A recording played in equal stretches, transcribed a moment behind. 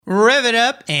Rev it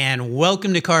up and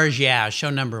welcome to Cars Yeah, show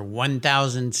number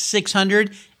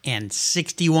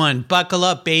 1661. Buckle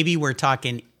up, baby. We're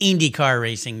talking IndyCar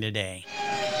racing today.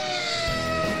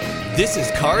 This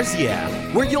is Cars Yeah,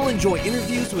 where you'll enjoy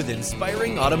interviews with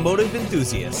inspiring automotive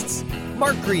enthusiasts.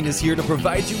 Mark Green is here to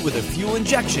provide you with a fuel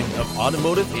injection of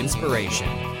automotive inspiration.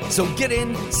 So get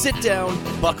in, sit down,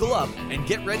 buckle up, and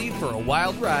get ready for a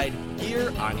wild ride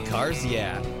here on Cars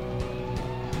Yeah.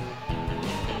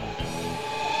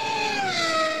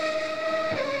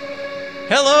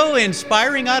 Hello,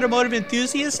 inspiring automotive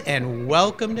enthusiasts, and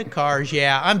welcome to Cars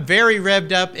Yeah. I'm very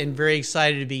revved up and very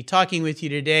excited to be talking with you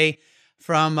today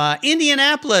from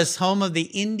Indianapolis, home of the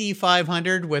Indy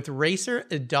 500 with racer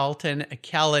Dalton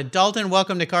Kellett. Dalton,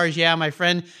 welcome to Cars Yeah, my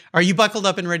friend. Are you buckled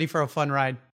up and ready for a fun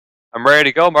ride? I'm ready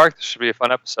to go, Mark. This should be a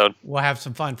fun episode. We'll have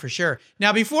some fun for sure.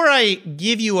 Now, before I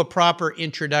give you a proper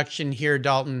introduction here,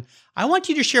 Dalton, I want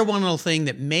you to share one little thing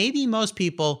that maybe most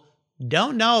people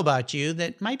don't know about you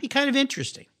that might be kind of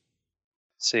interesting.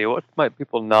 Let's see, what might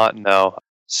people not know?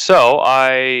 So,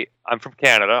 I'm from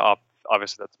Canada.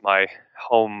 Obviously, that's my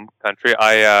home country.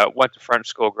 I went to French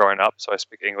school growing up, so I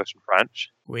speak English and French.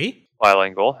 Oui?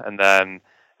 Bilingual. And then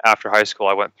after high school,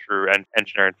 I went through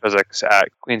engineering physics at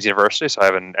Queen's University, so I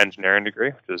have an engineering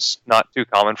degree, which is not too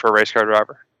common for a race car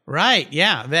driver. Right.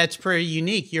 Yeah. That's pretty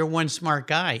unique. You're one smart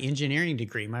guy, engineering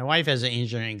degree. My wife has an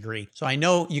engineering degree. So I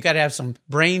know you got to have some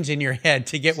brains in your head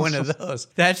to get one of those.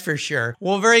 That's for sure.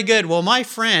 Well, very good. Well, my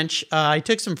French, I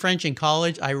took some French in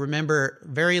college. I remember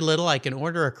very little. I can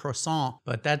order a croissant,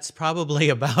 but that's probably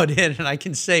about it. And I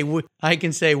can say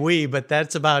oui, but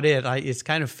that's about it. It's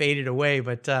kind of faded away,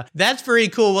 but that's very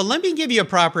cool. Well, let me give you a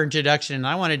proper introduction. And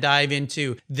I want to dive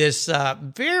into this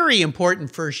very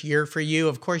important first year for you.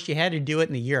 Of course, you had to do it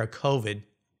in the year of COVID.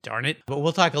 Darn it. But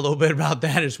we'll talk a little bit about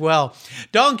that as well.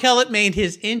 Dalton Kellett made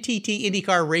his NTT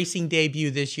IndyCar racing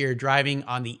debut this year driving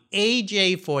on the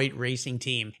AJ Foyt racing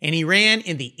team, and he ran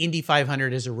in the Indy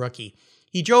 500 as a rookie.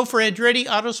 He drove for Andretti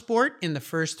Autosport in the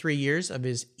first 3 years of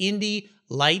his Indy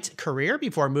Light career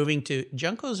before moving to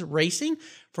Juncos Racing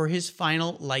for his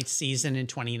final light season in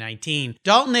 2019.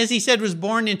 Dalton, as he said, was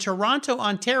born in Toronto,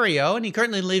 Ontario, and he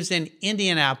currently lives in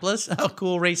Indianapolis, a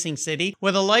cool racing city.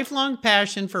 With a lifelong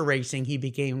passion for racing, he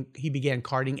began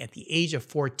karting at the age of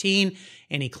 14,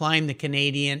 and he climbed the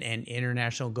Canadian and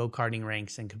international go-karting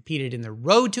ranks and competed in the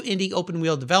Road to Indy Open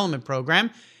Wheel Development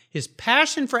Program. His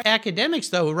passion for academics,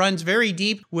 though, runs very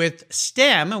deep with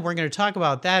STEM, and we're going to talk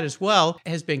about that as well,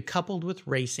 has been coupled with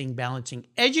racing, balancing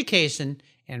education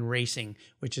and racing,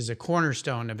 which is a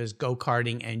cornerstone of his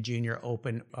go-karting and junior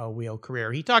open wheel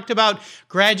career. He talked about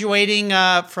graduating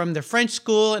from the French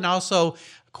school and also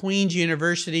Queen's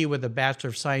University with a Bachelor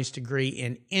of Science degree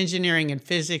in engineering and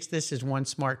physics. This is one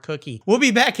smart cookie. We'll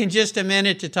be back in just a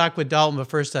minute to talk with Dalton, but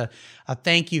first a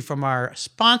thank you from our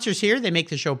sponsors here. They make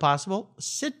the show possible.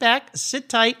 Sit back, sit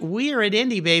tight. We are at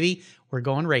Indy, baby. We're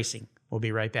going racing. We'll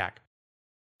be right back.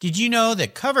 Did you know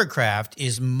that Covercraft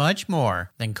is much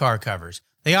more than car covers?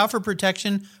 They offer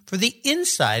protection for the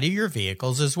inside of your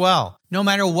vehicles as well. No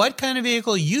matter what kind of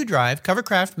vehicle you drive,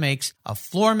 Covercraft makes a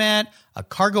floor mat, a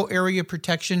cargo area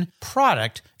protection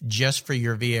product just for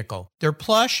your vehicle. Their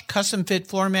plush, custom-fit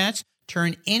floor mats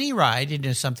turn any ride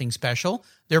into something special.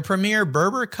 Their premier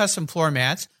Berber custom floor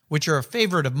mats, which are a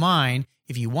favorite of mine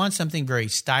if you want something very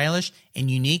stylish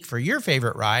and unique for your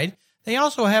favorite ride. They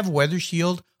also have Weather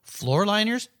Shield floor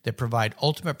liners that provide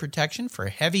ultimate protection for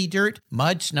heavy dirt,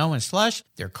 mud, snow, and slush.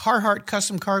 Their Carhartt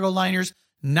custom cargo liners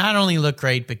not only look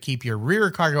great, but keep your rear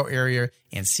cargo area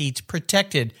and seats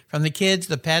protected from the kids,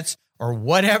 the pets, or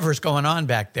whatever's going on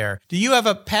back there. Do you have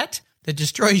a pet that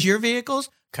destroys your vehicles?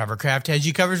 Covercraft has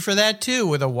you covered for that too,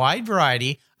 with a wide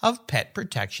variety of pet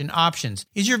protection options.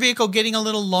 Is your vehicle getting a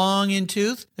little long in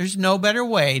tooth? There's no better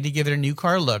way to give it a new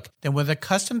car look than with a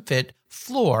custom-fit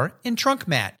floor and trunk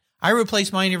mat. I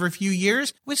replace mine every few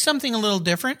years with something a little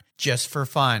different just for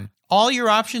fun. All your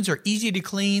options are easy to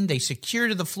clean, they secure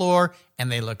to the floor,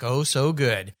 and they look oh so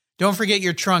good. Don't forget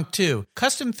your trunk too.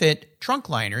 Custom fit trunk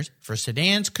liners for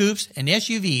sedans, coupes, and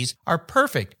SUVs are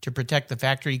perfect to protect the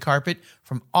factory carpet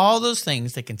from all those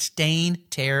things that can stain,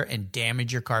 tear, and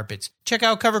damage your carpets. Check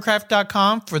out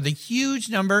Covercraft.com for the huge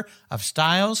number of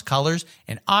styles, colors,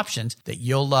 and options that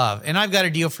you'll love. And I've got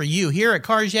a deal for you here at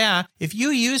Cars Yeah. If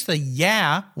you use the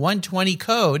YEAH120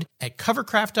 code at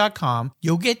Covercraft.com,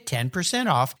 you'll get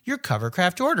 10% off your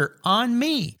Covercraft order on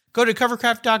me. Go to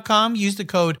Covercraft.com, use the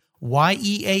code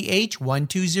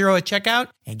YEAH120 at checkout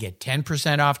and get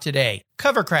 10% off today.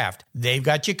 Covercraft, they've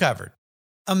got you covered.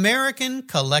 American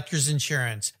Collectors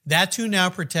Insurance. That's who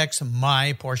now protects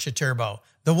my Porsche Turbo.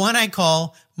 the one I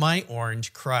call my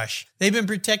Orange Crush. They've been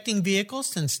protecting vehicles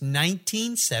since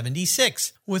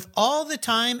 1976. With all the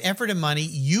time, effort, and money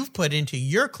you've put into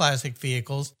your classic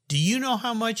vehicles, do you know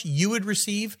how much you would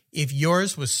receive if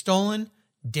yours was stolen,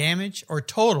 damaged, or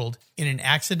totaled in an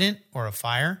accident or a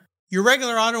fire? Your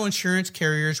regular auto insurance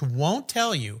carriers won't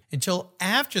tell you until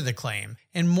after the claim,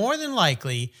 and more than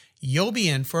likely, you'll be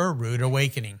in for a rude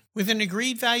awakening. With an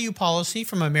agreed value policy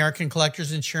from American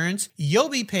Collectors Insurance, you'll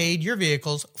be paid your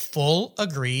vehicle's full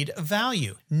agreed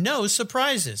value. No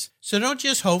surprises. So don't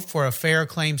just hope for a fair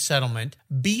claim settlement.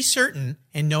 Be certain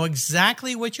and know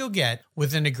exactly what you'll get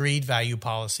with an agreed value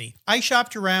policy. I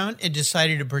shopped around and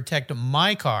decided to protect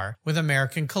my car with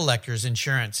American Collectors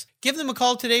Insurance. Give them a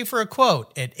call today for a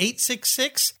quote at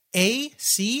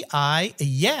 866-ACI.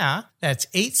 Yeah, that's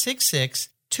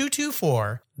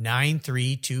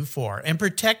 866-224-9324 and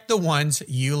protect the ones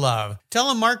you love. Tell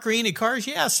them Mark Green at Cars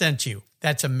Yeah sent you.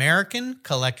 That's American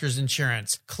Collectors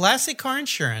Insurance. Classic car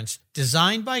insurance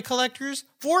designed by collectors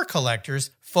for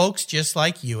collectors, folks just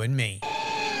like you and me.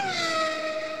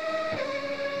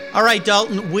 All right,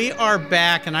 Dalton, we are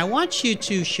back, and I want you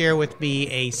to share with me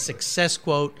a success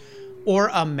quote or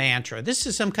a mantra. This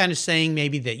is some kind of saying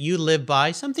maybe that you live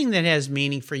by, something that has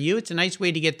meaning for you. It's a nice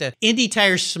way to get the Indy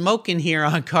tires smoking here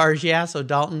on Cars Yeah. So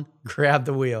Dalton, grab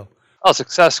the wheel. Oh,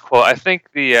 success quote. I think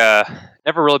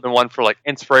never really been one for like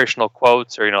inspirational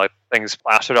quotes or, like things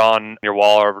plastered on your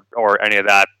wall or any of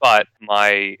that. But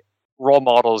my role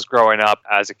models growing up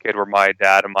as a kid were my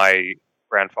dad and my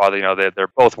grandfather. They're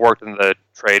both worked in the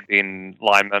trade being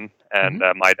linemen. And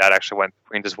my dad actually went to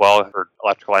Queens as well for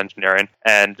electrical engineering.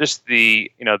 And just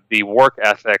the work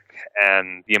ethic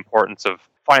and the importance of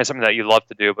finding something that you love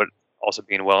to do, but also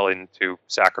being willing to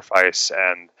sacrifice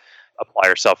and apply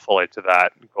yourself fully to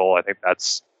that goal. I think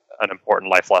that's an important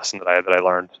life lesson that I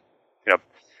learned,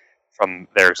 from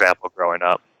their example growing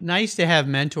up. Nice to have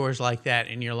mentors like that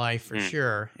in your life for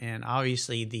sure. And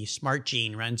obviously the smart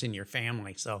gene runs in your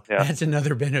family. So that's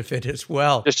another benefit as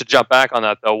well. Just to jump back on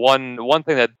that though, one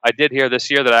thing that I did hear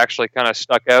this year that actually kind of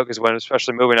stuck out is when,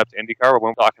 especially moving up to IndyCar,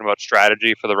 when we're talking about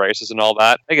strategy for the races and all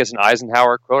that, I think it's an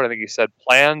Eisenhower quote. I think he said,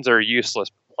 plans are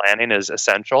useless, planning is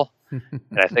essential.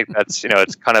 And I think that's,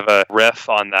 it's kind of a riff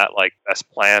on that, like, best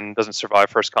plan doesn't survive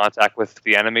first contact with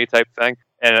the enemy type thing.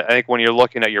 And I think when you're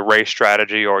looking at your race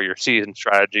strategy or your season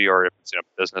strategy, or if it's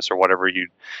business or whatever you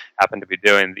happen to be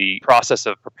doing, the process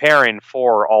of preparing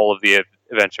for all of the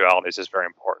eventualities is very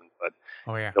important. But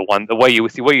the way you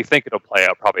think it'll play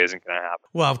out probably isn't going to happen.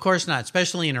 Well, of course not,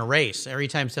 especially in a race. Every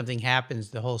time something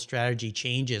happens, the whole strategy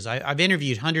changes. I've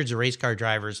interviewed hundreds of race car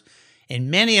drivers, and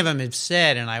many of them have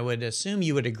said, and I would assume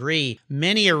you would agree,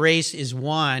 many a race is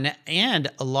won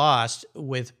and lost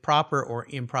with proper or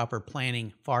improper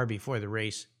planning far before the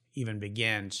race even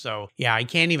begins. So, I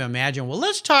can't even imagine. Well,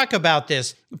 let's talk about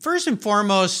this. First and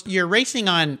foremost, you're racing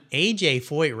on AJ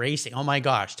Foyt Racing. Oh my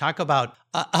gosh, talk about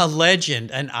a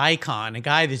legend, an icon, a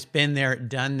guy that's been there,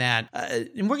 done that.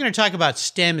 And we're going to talk about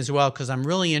STEM as well, because I'm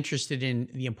really interested in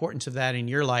the importance of that in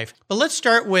your life. But let's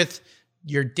start with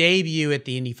your debut at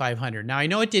the Indy 500. Now, I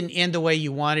know it didn't end the way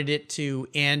you wanted it to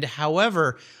end.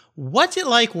 However, what's it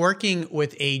like working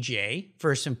with AJ,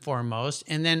 first and foremost?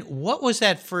 And then what was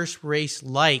that first race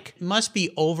like? It must be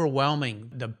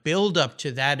overwhelming, the build up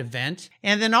to that event.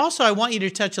 And then also, I want you to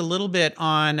touch a little bit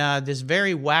on this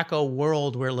very wacko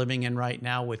world we're living in right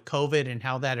now with COVID and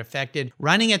how that affected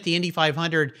running at the Indy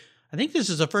 500. I think this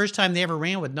is the first time they ever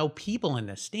ran with no people in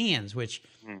the stands, which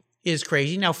is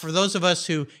crazy. Now, for those of us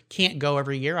who can't go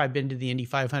every year, I've been to the Indy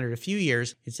 500 a few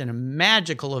years. It's a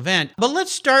magical event. But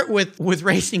let's start with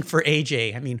racing for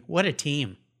AJ. I mean, what a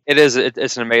team. It is.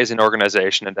 It's an amazing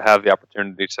organization, and to have the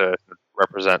opportunity to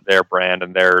represent their brand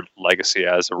and their legacy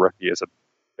as a rookie is a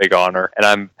big honor. And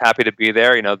I'm happy to be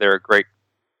there. They're a great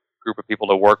group of people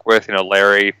to work with.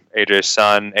 Larry, AJ's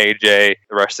son, AJ,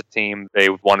 the rest of the team, they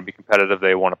want to be competitive.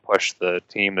 They want to push the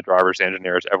team, the drivers, the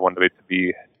engineers, everyone to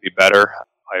be better.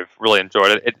 I've really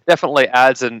enjoyed it. It definitely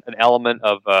adds an element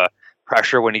of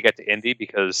pressure when you get to Indy,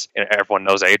 because everyone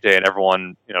knows AJ and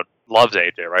everyone loves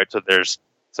AJ, right? So there's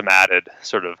some added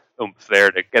sort of oomph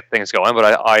there to get things going.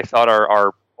 But I thought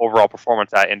our overall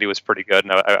performance at Indy was pretty good,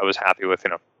 and I was happy with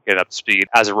getting up to speed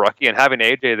as a rookie, and having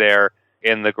AJ there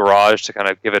in the garage to kind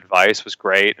of give advice was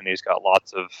great. And he's got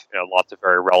lots of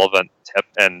very relevant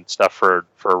tips and stuff for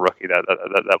a rookie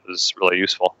that was really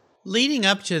useful. Leading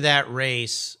up to that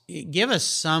race, give us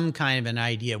some kind of an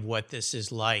idea of what this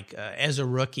is like as a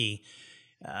rookie.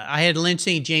 I had Lynn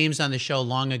St. James on the show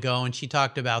long ago, and she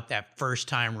talked about that first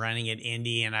time running at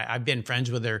Indy, and I've been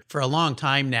friends with her for a long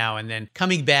time now, and then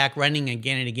coming back, running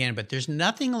again and again, but there's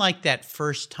nothing like that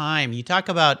first time. You talk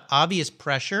about obvious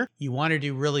pressure. You want to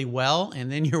do really well,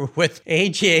 and then you're with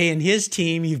AJ and his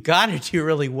team. You've got to do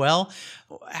really well.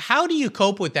 How do you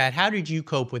cope with that? How did you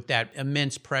cope with that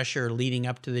immense pressure leading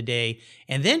up to the day?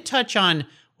 And then touch on,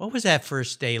 what was that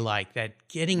first day like, that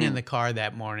getting in the car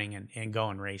that morning and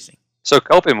going racing? So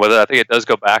coping with it, I think it does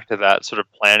go back to that sort of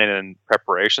planning and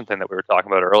preparation thing that we were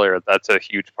talking about earlier. That's a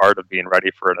huge part of being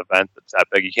ready for an event that's that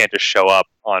big. You can't just show up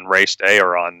on race day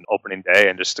or on opening day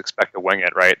and just expect to wing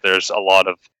it, right? There's a lot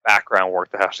of background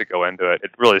work that has to go into it.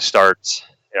 It really starts,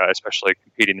 especially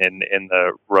competing in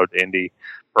the Road to Indy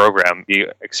program. The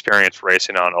experience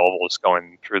racing on ovals,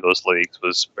 going through those leagues,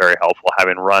 was very helpful.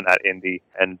 Having run at Indy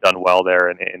and done well there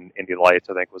in Indy Lights,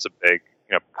 I think was a big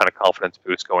kind of confidence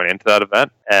boost going into that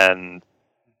event. And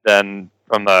then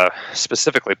from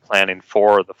specifically planning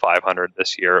for the 500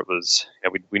 this year, it was,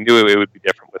 we knew it would be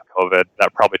different with COVID.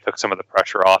 That probably took some of the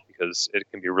pressure off, because it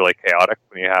can be really chaotic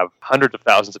when you have hundreds of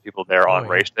thousands of people there on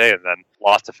race day, and then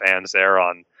lots of fans there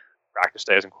on practice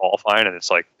days and qualifying. And it's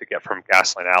like, to get from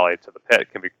Gasoline Alley to the pit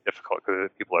can be difficult, because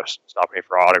people are stopping you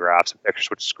for autographs and pictures,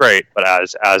 which is great. But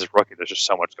as a rookie, there's just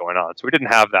so much going on. So we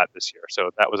didn't have that this year. So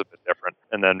that was a bit different.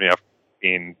 And then,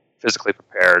 being physically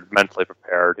prepared, mentally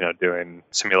prepared, doing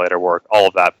simulator work, all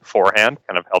of that beforehand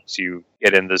kind of helps you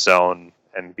get in the zone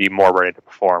and be more ready to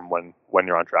perform when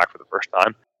you're on track for the first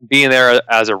time. Being there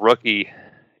as a rookie,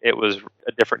 it was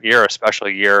a different year, a special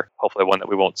year, hopefully one that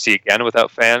we won't see again without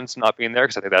fans not being there,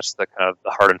 because I think that's the kind of the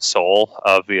heart and soul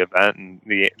of the event. And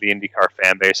the IndyCar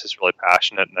fan base is really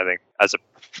passionate, and I think as a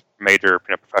major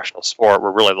professional sport,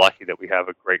 we're really lucky that we have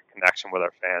a great connection with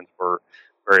our fans. We're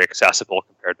very accessible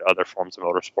compared to other forms of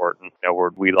motorsport, and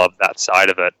we love that side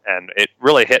of it. And it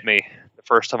really hit me the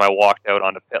first time I walked out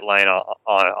onto pit lane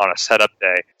on a setup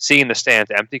day, seeing the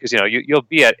stands empty, because you'll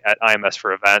be at IMS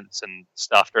for events and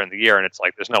stuff during the year, and it's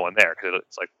like there's no one there, because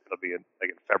it's like it'll be in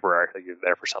February that you're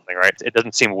there for something, right? It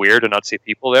doesn't seem weird to not see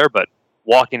people there, but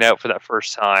walking out for that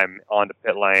first time onto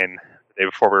pit lane the day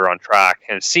before we were on track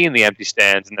and seeing the empty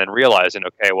stands, and then realizing,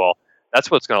 okay, well, that's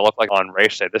what it's going to look like on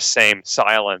race day. This same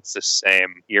silence, this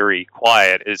same eerie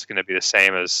quiet is going to be the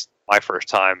same as my first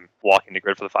time walking the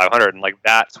grid for the 500. And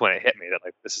that's when it hit me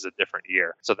that this is a different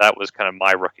year. So that was kind of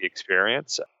my rookie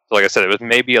experience. So like I said, it was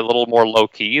maybe a little more low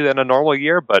key than a normal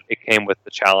year, but it came with the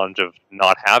challenge of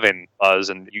not having buzz,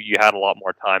 and you had a lot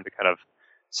more time to kind of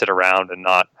sit around and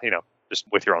not, just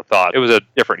with your own thought. It was a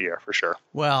different year for sure.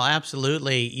 Well,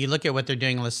 absolutely. You look at what they're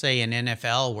doing, let's say in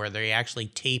NFL, where they actually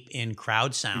tape in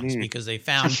crowd sounds, because they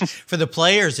found for the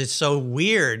players, it's so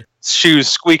weird. Shoes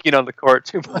squeaking on the court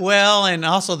too much. Well, and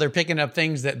also they're picking up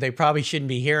things that they probably shouldn't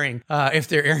be hearing if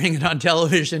they're airing it on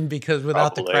television, because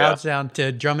without the crowd sound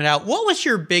to drum it out. What was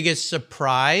your biggest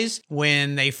surprise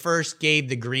when they first gave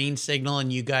the green signal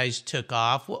and you guys took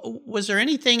off? Was there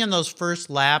anything in those first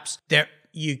laps that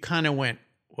you kind of went,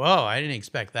 whoa, I didn't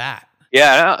expect that?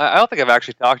 Yeah, I don't think I've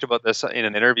actually talked about this in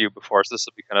an interview before, so this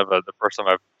will be kind of the first time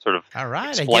I've sort of explained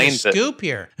I get a scoop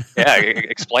here. Yeah,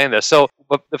 explain this. So,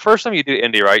 but the first time you do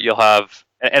Indy, right, you'll have,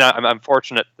 and I'm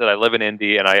fortunate that I live in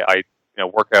Indy, and I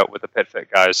work out with the Pit Fit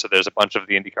guys, so there's a bunch of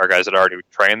the IndyCar guys that already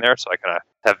train there, so I kind of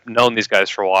have known these guys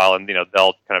for a while, and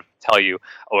they'll kind of tell you,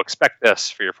 oh, expect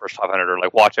this for your first 500, or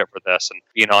watch out for this. And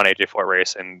being on AJ Foyt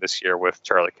Racing this year with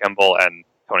Charlie Kimball and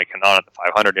Tony Kanaan at the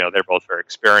 500, they're both very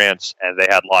experienced, and they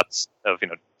had lots of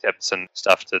tips and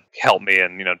stuff to help me,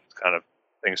 and kind of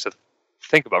things to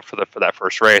think about for that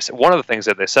first race. And one of the things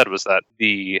that they said was that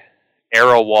the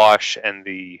aero wash and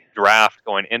the draft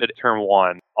going into turn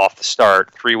one off the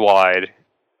start, 3 wide,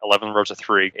 11 rows of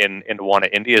 3 into one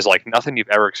at Indy is like nothing you've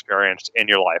ever experienced in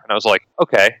your life. And I was like,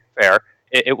 okay, fair.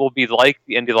 It will be like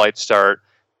the Indy Lights start,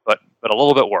 but a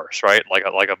little bit worse, right? Like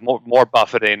a more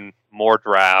buffeting, more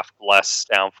draft, less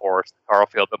downforce. The car will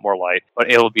feel a bit more light,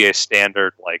 but it'll be a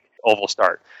standard oval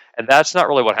start. And that's not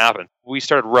really what happened. We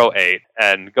started row 8,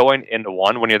 and going into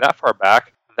 1, when you're that far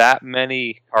back, that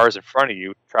many cars in front of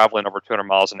you traveling over 200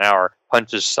 miles an hour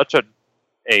punches such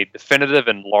a definitive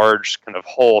and large kind of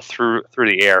hole through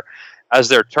the air. As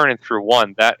they're turning through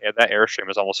 1, that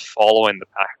airstream is almost following the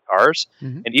pack of cars.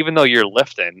 Mm-hmm. And even though you're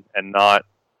lifting and not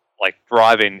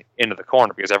driving into the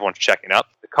corner because everyone's checking up,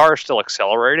 the car is still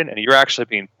accelerating, and you're actually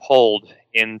being pulled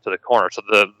into the corner. So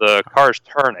the car is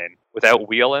turning without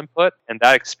wheel input, and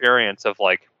that experience of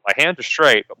my hands are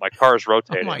straight, but my car is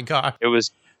rotating. Oh my God. It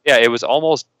was yeah, it was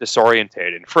almost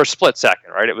disorientating for a split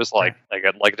second, right? It was like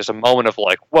just a moment of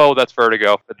like, whoa, that's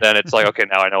vertigo. But then it's like, okay,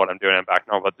 now I know what I'm doing. I'm back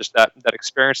normal. But just that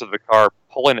experience of the car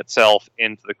pulling itself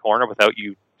into the corner without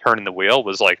you turning the wheel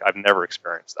was like, I've never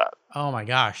experienced that. Oh my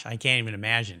gosh, I can't even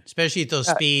imagine. Especially at those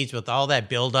speeds with all that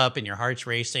buildup and your heart's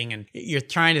racing and you're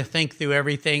trying to think through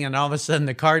everything and all of a sudden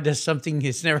the car does something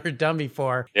it's never done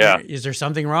before. Yeah. Is there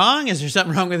something wrong? Is there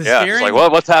something wrong with the Yeah, steering? it's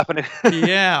like, what's happening?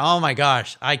 Yeah. Oh my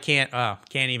gosh. I can't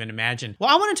even imagine.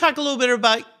 Well, I want to talk a little bit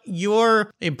about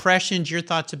your impressions, your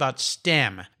thoughts about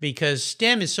STEM, because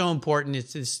STEM is so important.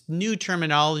 It's this new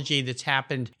terminology that's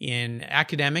happened in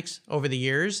academics over the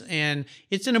years, and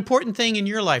it's an important thing in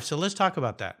your life. So let's talk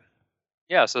about that.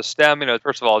 Yeah, so STEM,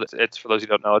 first of all, it's for those who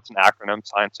don't know, it's an acronym: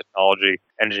 science, technology,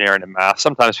 engineering, and math.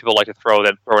 Sometimes people like to throw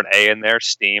an A in there: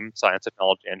 STEAM, science,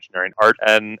 technology, engineering, art,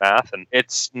 and math. And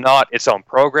it's not its own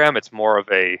program. It's more of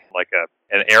an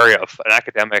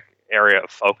academic area of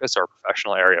focus or a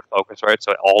professional area of focus, right?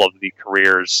 So all of the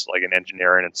careers, like in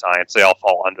engineering and science, they all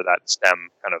fall under that STEM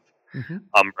kind of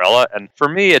umbrella. And for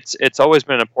me, it's always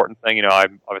been an important thing. I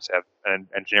obviously have an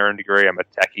engineering degree. I'm a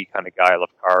techie kind of guy. I love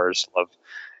cars, love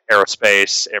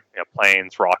aerospace,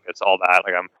 planes, rockets, all that.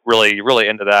 Like I'm really, really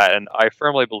into that. And I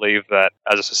firmly believe that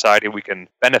as a society, we can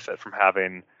benefit from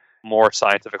having more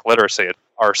scientific literacy.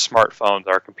 Our smartphones,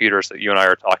 our computers that you and I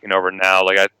are talking over now,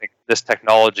 like I think this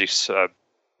technology,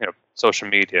 social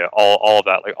media, all of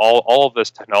that, like all of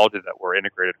this technology that we're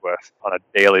integrated with on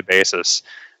a daily basis,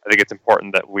 I think it's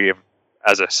important that we,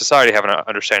 as a society, have an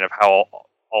understanding of how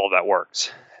all of that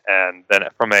works. And then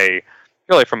from a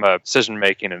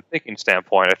decision-making and thinking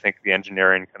standpoint, I think the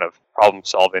engineering kind of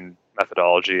problem-solving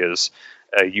methodology is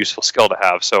a useful skill to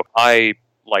have. So I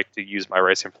like to use my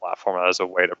racing platform as a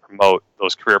way to promote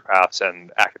those career paths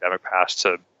and academic paths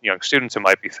to young students who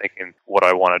might be thinking, what do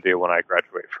I want to do when I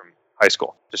graduate from high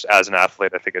school? Just as an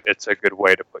athlete, I think it's a good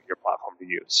way to put your platform to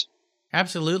use.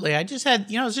 Absolutely. I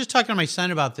was just talking to my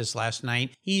son about this last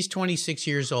night. He's 26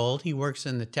 years old. He works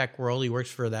in the tech world. He works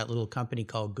for that little company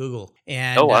called Google.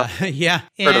 And, oh, wow. Yeah.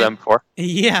 Heard of them before.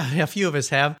 Yeah, a few of us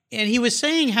have. And he was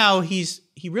saying how he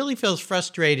really feels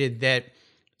frustrated that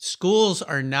schools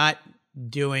are not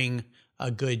doing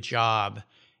a good job.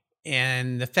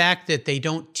 And the fact that they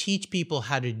don't teach people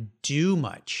how to do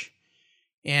much.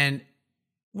 And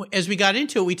as we got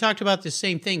into it, we talked about the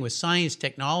same thing with science,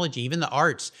 technology, even the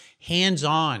arts,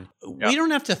 hands-on. Yep. We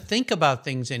don't have to think about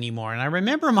things anymore. And I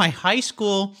remember my high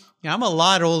school, I'm a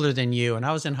lot older than you, and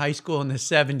I was in high school in the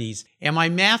 70s. And my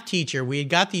math teacher, we had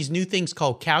got these new things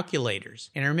called calculators.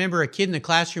 And I remember a kid in the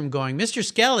classroom going, Mr.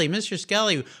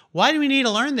 Skelly, why do we need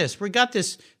to learn this? We got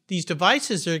these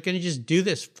devices that are going to just do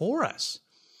this for us.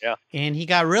 Yeah. And he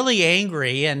got really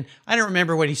angry, and I don't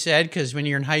remember what he said because when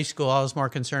you're in high school, I was more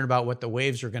concerned about what the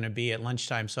waves were going to be at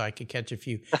lunchtime so I could catch a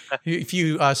few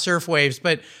surf waves.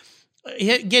 But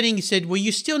he said, well,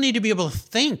 you still need to be able to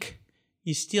think.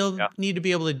 You still need to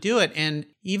be able to do it. And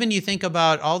even you think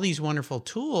about all these wonderful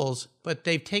tools, but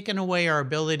they've taken away our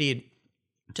ability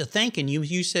to think. And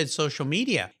you said social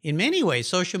media. In many ways,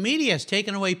 social media has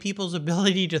taken away people's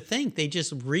ability to think. They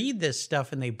just read this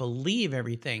stuff and they believe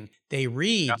everything they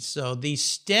read. Yeah. So these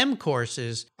STEM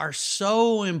courses are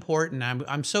so important.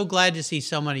 I'm so glad to see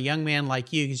someone, a young man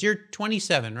like you, because you're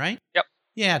 27, right? Yep.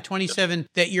 Yeah, 27,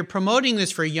 that you're promoting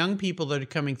this for young people that are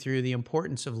coming through, the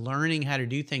importance of learning how to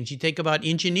do things. You think about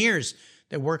engineers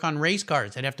that work on race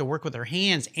cars that have to work with their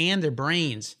hands and their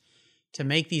brains to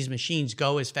make these machines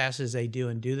go as fast as they do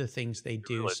and do the things they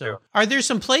do. Really so do. Are there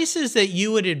some places that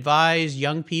you would advise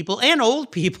young people and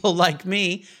old people like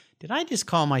me? Did I just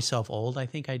call myself old? I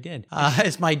think I did.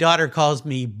 As my daughter calls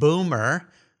me boomer.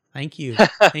 Thank you.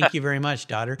 Thank you very much,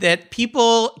 daughter. That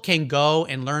people can go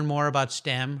and learn more about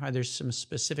STEM. Are there some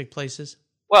specific places?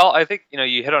 Well, I think,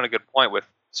 you hit on a good point with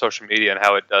social media and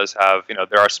how it does have,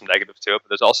 there are some negatives to it, but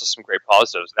there's also some great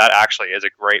positives. That actually is a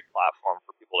great platform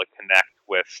for people to connect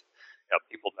with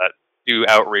people that do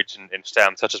outreach in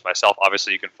STEM, such as myself.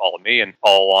 Obviously, you can follow me and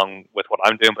follow along with what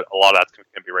I'm doing, but a lot of that's going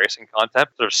to be racing content.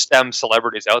 There's STEM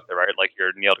celebrities out there, right? Like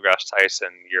your Neil deGrasse Tyson,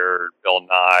 your Bill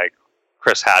Nye,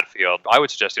 Chris Hadfield. I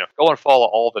would suggest, go and follow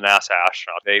all the NASA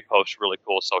astronauts. They post really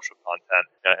cool social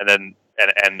content,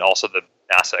 and also the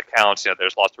NASA accounts.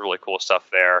 There's lots of really cool stuff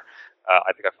there.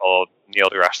 I think I follow Neil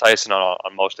deGrasse Tyson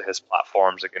on most of his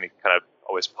platforms. Again, he kind of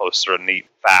always posts sort of neat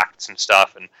facts and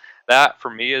stuff, and that for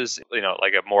me is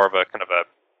like a more of a kind of a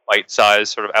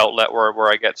bite-sized sort of outlet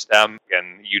where I get STEM.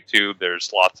 Again, YouTube.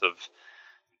 There's lots of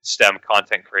STEM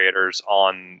content creators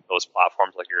on those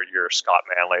platforms, like your Scott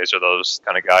Manleys or those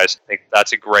kind of guys. I think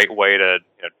that's a great way to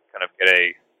kind of get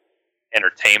a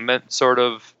entertainment sort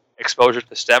of exposure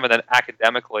to STEM, and then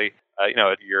academically,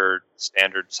 your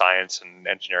standard science and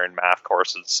engineering math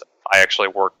courses. I actually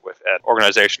work with an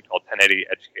organization called 1080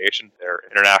 Education. They're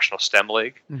International STEM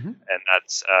League, and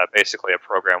that's basically a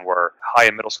program where high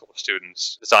and middle school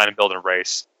students design and build and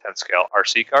race 10-scale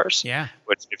RC cars. Yeah.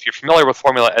 Which, if you're familiar with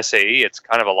Formula SAE, it's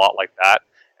kind of a lot like that.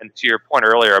 And to your point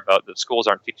earlier about the schools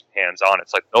aren't teaching hands-on,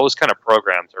 it's like those kind of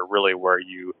programs are really where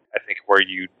you,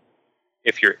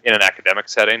 if you're in an academic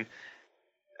setting,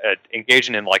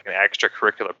 engaging in like an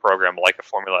extracurricular program like a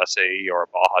Formula SAE or a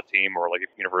Baja team, or like if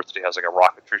university has like a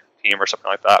rocketry team or something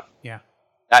like that. Yeah.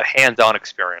 That hands-on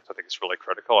experience, I think, is really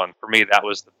critical. And for me, that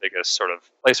was the biggest sort of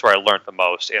place where I learned the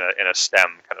most in a STEM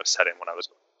kind of setting when I was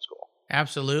going to school.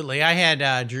 Absolutely. I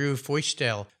had Drew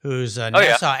Feuchtel, who's a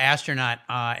NASA astronaut,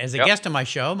 as a guest on my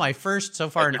show. My first, so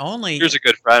far, and only. Drew's a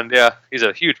good friend, yeah. He's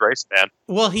a huge race fan.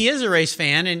 Well, he is a race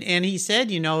fan, and he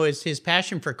said, it's his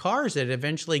passion for cars that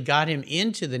eventually got him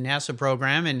into the NASA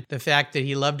program, and the fact that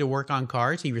he loved to work on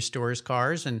cars. He restores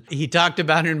cars, and he talked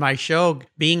about in my show,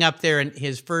 being up there, and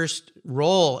his first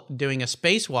role doing a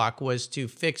spacewalk was to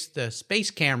fix the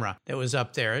space camera that was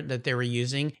up there that they were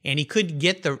using, and he couldn't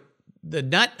get the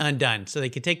nut undone so they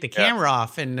could take the camera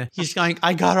off. And he's going,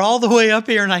 I got all the way up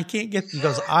here and I can't get, he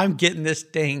goes, I'm getting this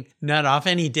dang nut off.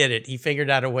 And he did it. He figured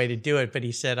out a way to do it. But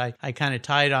he said, I kind of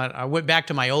tied on, I went back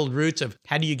to my old roots of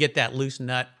how do you get that loose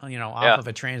nut, off of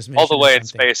a transmission. All the way in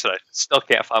space, and I still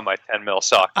can't find my 10 mil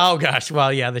socket. Oh gosh.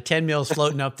 Well, yeah, the 10 mil's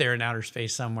floating up there in outer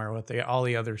space somewhere with all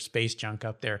the other space junk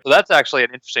up there. So that's actually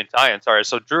an interesting tie-in. Sorry.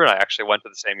 So Drew and I actually went to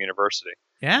the same university.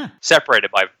 Yeah. Separated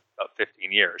by about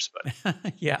 15 years, but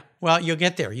yeah. Well, you'll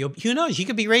get there. Who knows? You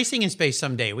could be racing in space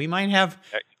someday. We might have.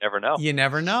 You never know. You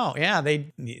never know. Yeah,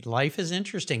 life is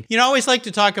interesting. I always like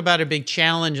to talk about a big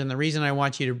challenge, and the reason I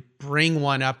want you to bring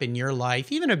one up in your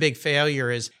life, even a big failure,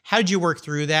 is how'd you work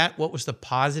through that? What was the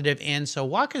positive end? So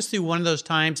walk us through one of those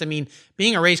times. I mean,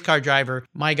 being a race car driver,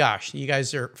 my gosh, you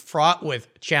guys are fraught with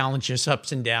challenges,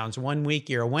 ups and downs. One week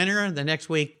you're a winner, the next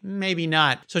week maybe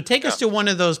not. So take us to one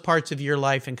of those parts of your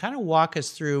life and kind of walk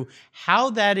us through how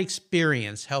that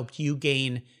experience helped you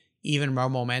gain even more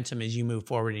momentum as you move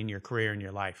forward in your career and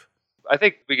your life. I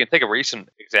think we can take a recent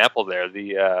example there.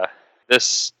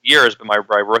 This year has been my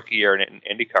rookie year in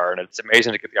IndyCar, and it's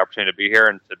amazing to get the opportunity to be here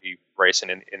and to be racing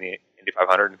in the Indy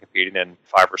 500 and competing in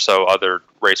 5 or so other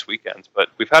race weekends. But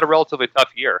we've had a relatively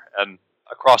tough year, and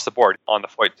across the board on the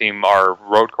Foyt team, our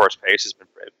road course pace has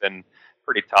been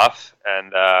pretty tough,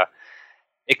 and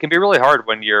it can be really hard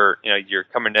when you're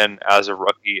coming in as a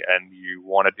rookie and you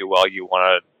want to do well, you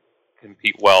want to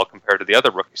compete well compared to the other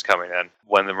rookies coming in.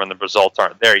 When the results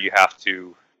aren't there, you have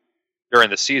to, during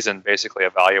the season, basically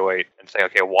evaluate and say,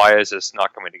 okay, why is this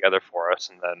not coming together for us?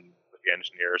 And then with the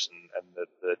engineers and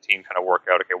the team kind of work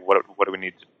out, okay, what do we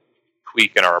need to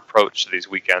tweak in our approach to these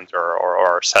weekends or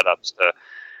our setups to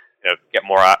get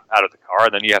more out of the car?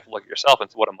 And then you have to look at yourself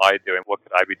and say, what am I doing? What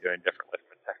could I be doing differently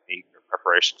from a technique or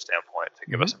preparation standpoint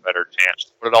to give us a better chance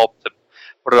to put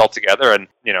it all together? And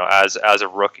as a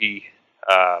rookie,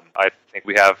 I think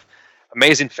we have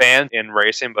amazing fans in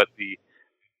racing, but the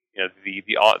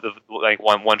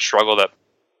one struggle that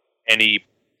any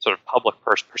sort of public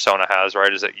persona has,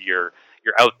 right, is that you're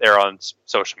out there on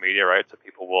social media, right? So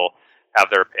people will have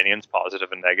their opinions,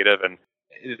 positive and negative, and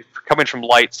coming from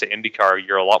lights to IndyCar,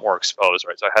 you're a lot more exposed,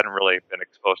 right? So I hadn't really been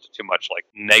exposed to too much like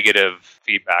negative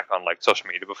feedback on like social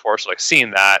media before. So like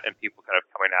seeing that and people kind of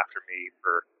coming after me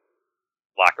for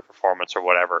lack of performance or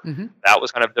whatever, that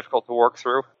was kind of difficult to work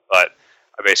through. But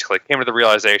I basically came to the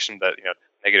realization that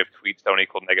negative tweets don't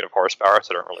equal negative horsepower,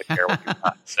 so I don't really care what people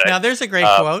have to say. Now, there's a great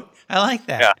quote. I like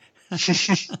that. Yeah.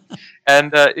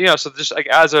 And so just like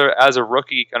as a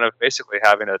rookie, kind of basically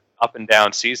having an up and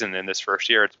down season in this first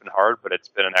year, it's been hard, but it's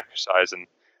been an exercise in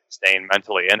staying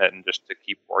mentally in it and just to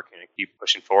keep working and keep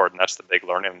pushing forward. And that's the big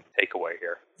learning takeaway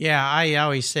here. Yeah, I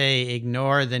always say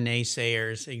ignore the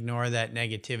naysayers, ignore that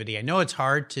negativity. I know it's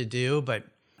hard to do, but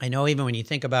I know even when you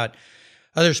think about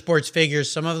other sports figures,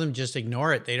 some of them just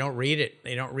ignore it. They don't read it.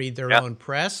 They don't read their own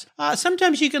press.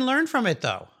 Sometimes you can learn from it,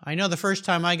 though. I know the first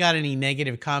time I got any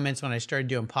negative comments when I started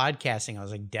doing podcasting, I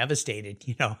was like devastated,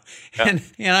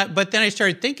 but then I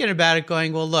started thinking about it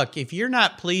going, well, look, if you're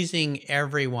not pleasing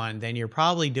everyone, then you're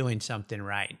probably doing something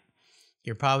right.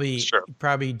 You're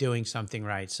probably doing something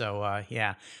right. So,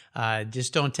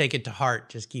 just don't take it to heart.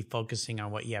 Just keep focusing on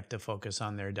what you have to focus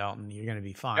on there, Dalton. You're going to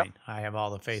be fine. Yep. I have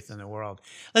all the faith in the world.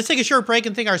 Let's take a short break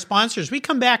and thank our sponsors. We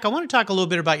come back. I want to talk a little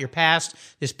bit about your past,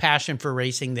 this passion for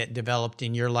racing that developed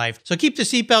in your life. So keep the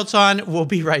seatbelts on. We'll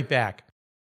be right back.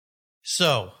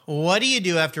 So what do you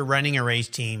do after running a race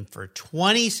team for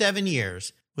 27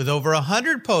 years with over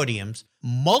 100 podiums,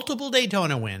 multiple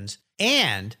Daytona wins,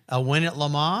 and a win at Le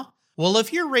Mans? Well,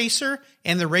 if you're a racer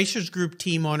and the Racers Group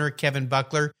team owner Kevin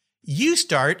Buckler, you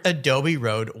start Adobe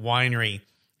Road Winery.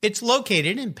 It's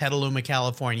located in Petaluma,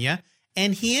 California,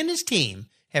 and he and his team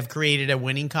have created a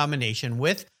winning combination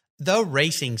with the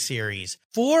Racing Series,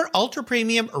 4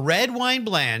 ultra-premium red wine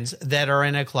blends that are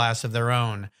in a class of their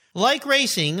own. Like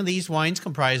racing, these wines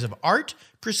comprise of art,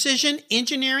 precision,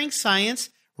 engineering, science,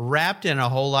 wrapped in a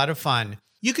whole lot of fun.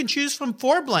 You can choose from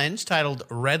 4 blends titled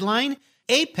Redline,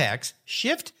 Apex,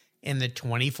 Shift, and the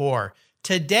 24.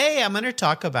 Today, I'm going to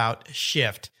talk about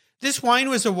Shift. This wine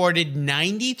was awarded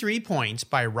 93 points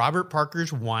by Robert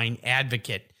Parker's Wine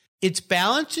Advocate. It's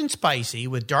balanced and spicy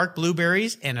with dark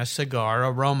blueberries and a cigar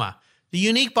aroma. The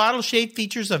unique bottle shape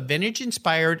features a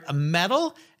vintage-inspired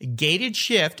metal gated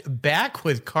shift back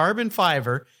with carbon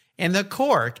fiber, and the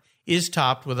cork is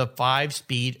topped with a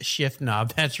 5-speed shift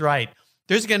knob. That's right.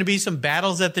 There's going to be some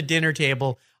battles at the dinner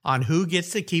table on who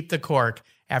gets to keep the cork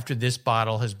after this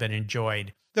bottle has been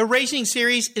enjoyed. The Racing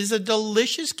Series is a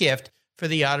delicious gift for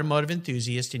the automotive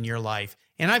enthusiast in your life,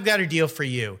 and I've got a deal for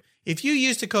you. If you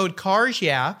use the code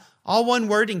CARSYEAH, all one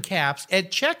word in caps,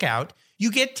 at checkout, you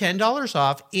get $10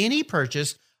 off any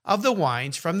purchase of the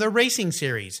wines from the Racing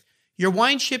Series. Your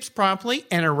wine ships promptly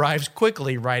and arrives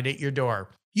quickly right at your door.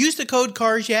 Use the code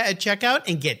CARSYEAH at checkout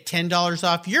and get $10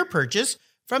 off your purchase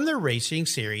from the Racing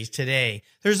Series today.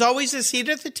 There's always a seat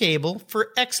at the table for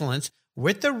excellence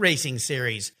with the Racing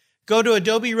Series. Go to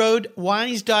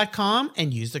adoberoadwines.com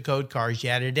and use the code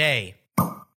CARSYEAH today.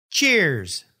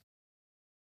 Cheers!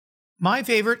 My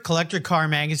favorite collector car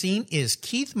magazine is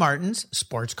Keith Martin's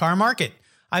Sports Car Market.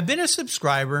 I've been a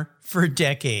subscriber for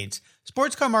decades.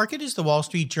 Sports Car Market is the Wall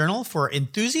Street Journal for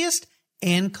enthusiasts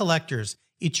and collectors.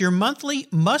 It's your monthly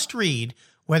must-read,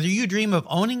 whether you dream of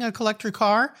owning a collector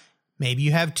car, maybe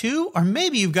you have 2, or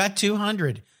maybe you've got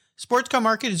 200. Sports Car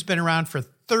Market has been around for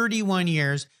 31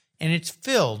 years, and it's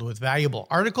filled with valuable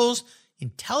articles,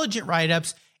 intelligent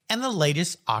write-ups, and the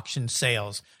latest auction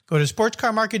sales. Go to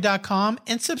sportscarmarket.com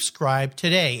and subscribe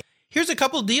today. Here's a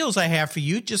couple deals I have for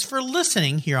you just for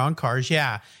listening here on Cars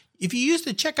Yeah. If you use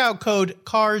the checkout code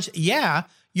Cars Yeah,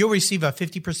 you'll receive a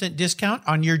 50% discount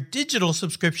on your digital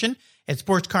subscription at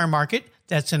Sports Car Market.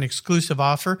 That's an exclusive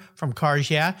offer from Cars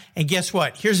Yeah. And guess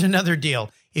what? Here's another deal.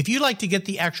 If you'd like to get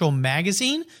the actual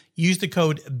magazine, use the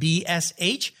code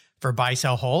BSH for Buy,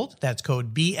 Sell, Hold. That's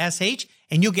code BSH,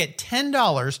 and you'll get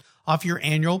 $10 off your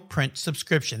annual print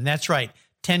subscription. That's right,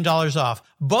 $10 off.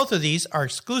 Both of these are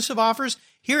exclusive offers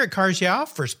here at Cars Yeah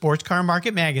for Sports Car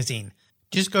Market Magazine.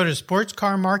 Just go to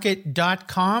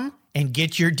sportscarmarket.com and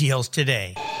get your deals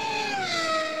today.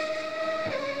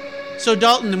 So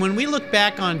Dalton, when we look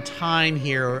back on time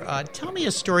here, tell me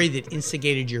a story that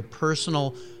instigated your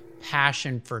personal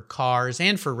passion for cars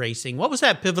and for racing. What was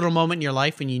that pivotal moment in your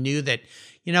life when you knew that,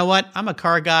 you know what, I'm a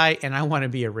car guy and I want to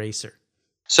be a racer?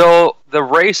 So the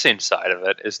racing side of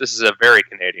it this is a very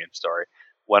Canadian story.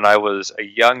 When I was a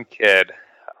young kid,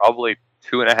 probably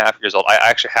 2.5 years old, I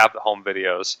actually have the home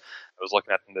videos. I was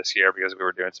looking at them this year because we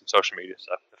were doing some social media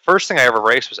stuff. The first thing I ever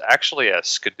raced was actually a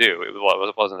Skidoo. It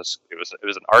wasn't a Skidoo. It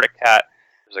was an Arctic Cat.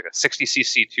 It was like a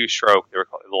 60cc 2-stroke. They were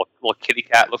called a little kitty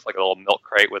cat. Looked like a little milk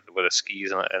crate with a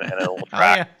skis and a little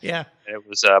track. Oh, yeah. And it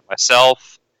was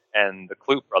myself and the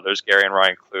Kloot brothers, Gary and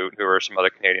Ryan Kloot, who are some other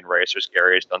Canadian racers.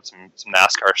 Gary has done some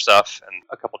NASCAR stuff and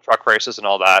a couple truck races and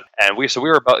all that. And we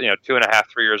were about 2.5,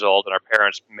 3 years old, and our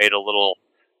parents made a little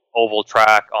oval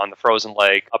track on the frozen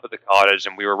lake up at the cottage,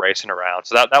 and we were racing around.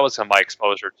 So that was my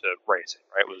exposure to racing.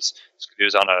 Right, it was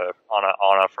Skidoos on a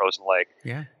frozen lake.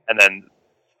 Yeah. And then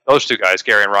those two guys,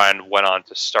 Gary and Ryan, went on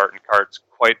to start in karts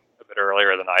quite a bit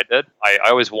earlier than I did. I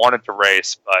always wanted to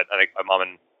race, but I think my mom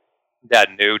and dad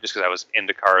knew, just because I was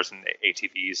into cars and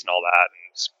ATVs and all that,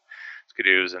 and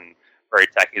Skidoos and very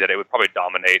techy, that it would probably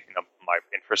dominate my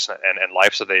interests and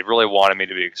life. So they really wanted me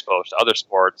to be exposed to other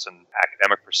sports and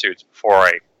academic pursuits before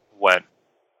I went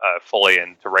fully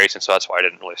into racing. So that's why I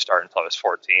didn't really start until I was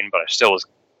 14, but I still was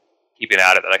keeping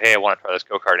at it, like, hey, I want to try this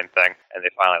go-karting thing, and they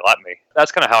finally let me.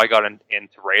 That's kind of how I got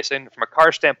into racing. From a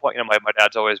car standpoint, my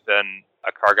dad's always been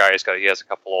a car guy. He has a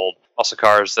couple old muscle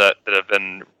cars that have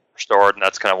been restored, and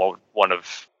that's kind of one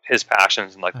of his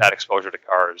passions, and like that exposure to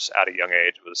cars at a young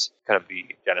age was kind of the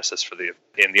genesis for the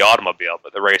automobile,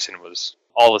 but the racing was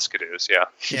all the Skidoos, yeah.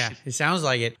 Yeah, it sounds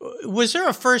like it. Was there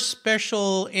a first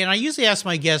special, and I usually ask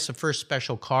my guests a first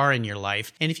special car in your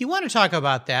life, and if you want to talk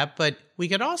about that, but we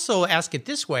could also ask it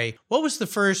this way, what was the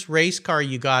first race car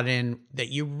you got in that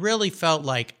you really felt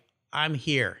like, I'm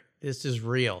here, this is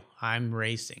real, I'm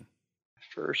racing?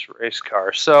 First race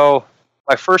car. So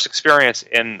my first experience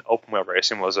in open wheel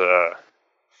racing was a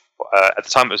at the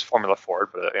time it was Formula Ford,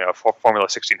 but Formula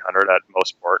 1600 at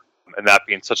Mosport, and that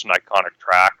being such an iconic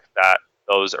track that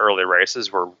those early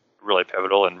races were really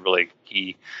pivotal and really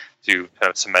key to kind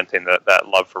of cementing that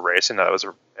love for racing. That was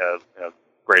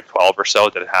grade 12 or so,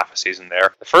 did half a season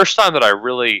there. The first time that I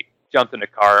really jumped in a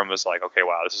car and was like, okay,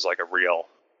 wow, this is like a real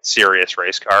serious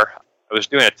race car. I was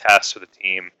doing a test with a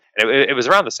team, and it was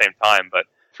around the same time, but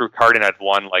through karting I'd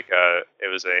won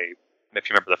if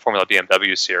you remember the Formula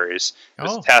BMW series, it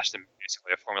was a test in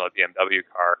basically a Formula BMW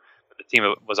car, but the team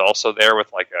was also there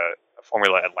with like a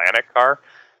Formula Atlantic car,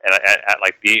 and at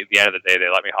like the end of the day, they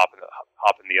let me hop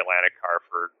in the Atlantic car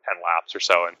for 10 laps or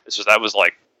so, and that was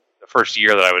like the first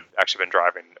year that I would actually been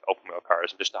driving open wheel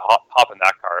cars, and just to hop in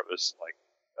that car, it was like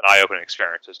an eye-opening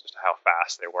experience as just how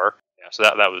fast they were. So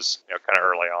that was kind of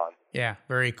early on. Yeah,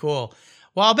 very cool.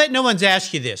 Well, I'll bet no one's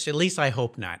asked you this. At least I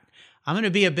hope not. I'm going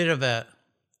to be a bit of a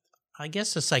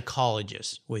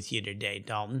psychologist with you today,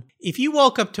 Dalton. If you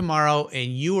woke up tomorrow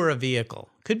and you were a vehicle,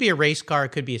 could be a race car,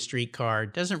 could be a street car,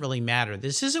 doesn't really matter.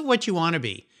 This isn't what you want to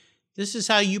be. This is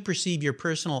how you perceive your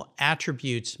personal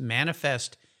attributes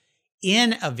manifest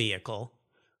in a vehicle.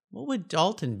 What would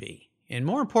Dalton be? And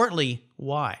more importantly,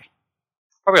 why?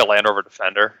 Probably a Land Rover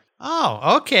Defender.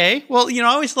 Oh, okay. Well, I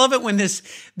always love it when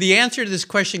the answer to this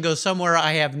question goes somewhere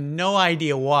I have no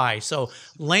idea why. So,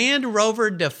 Land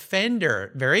Rover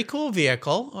Defender, very cool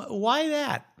vehicle. Why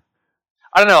that?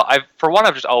 I don't know. For one,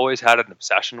 I've just always had an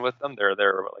obsession with them. They're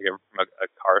like from a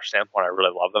car standpoint, I really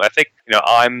love them. I think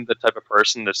I'm the type of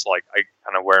person that's like I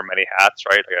kind of wear many hats,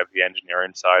 right? Like I have the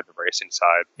engineering side, the racing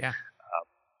side,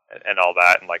 and all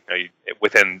that, and like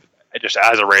within just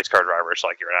as a race car driver, it's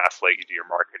like you're an athlete, you do your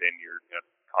marketing, your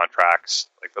contracts,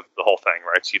 like the whole thing,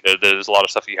 right? So there's a lot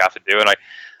of stuff that you have to do, and I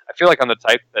feel like I'm the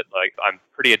type that like I'm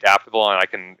pretty adaptable, and I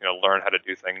can learn how to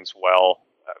do things well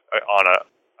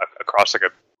across like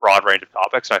a broad range of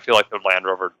topics. And I feel like the Land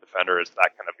Rover Defender is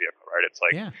that kind of vehicle, right? It's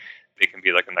like they can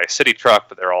be like a nice city truck,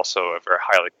 but they're also a very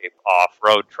highly capable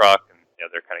off-road truck, and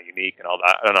they're kind of unique and all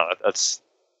that. I don't know.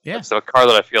 That's the car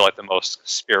that I feel like the most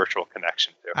spiritual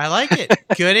connection to. I like it.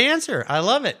 Good answer. I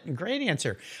love it. Great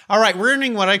answer. All right, we're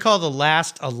entering what I call the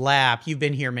last a lap. You've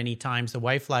been here many times. The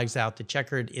white flag's out. The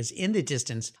checkered is in the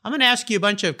distance. I'm going to ask you a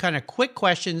bunch of kind of quick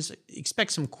questions.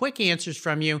 Expect some quick answers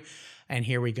from you. And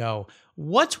here we go.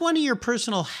 What's one of your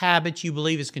personal habits you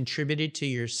believe has contributed to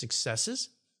your successes?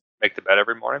 Make the bed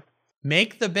every morning.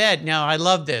 Make the bed. Now, I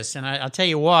love this, and I'll tell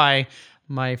you why.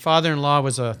 My father-in-law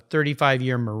was a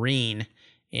 35-year Marine,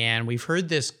 and we've heard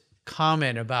this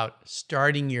comment about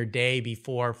starting your day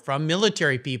before from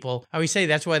military people. I always say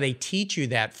that's why they teach you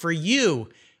that. For you,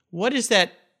 what is the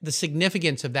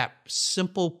significance of that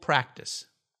simple practice?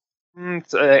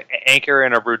 It's an anchor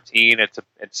in a routine.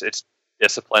 It's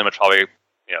discipline, which probably,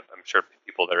 I'm sure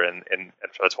people that are in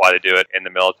that's why they do it in the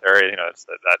military. It's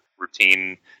that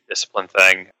routine discipline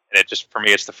thing. And it just, for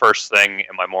me, it's the first thing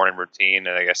in my morning routine.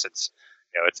 And I guess it's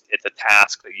a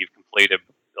task that you've completed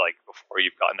like before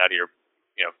you've gotten out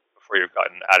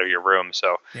of your room.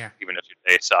 So even if your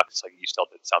day sucks, it's like you still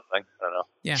did something. I don't know.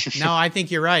 Yeah. No, I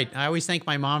think you're right. I always thank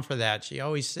my mom for that. She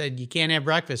always said, you can't have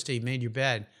breakfast till you've made your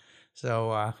bed.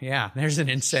 So, there's an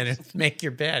incentive. Make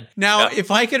your bed. Now, if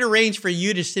I could arrange for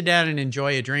you to sit down and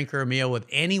enjoy a drink or a meal with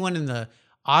anyone in the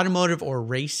automotive or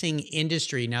racing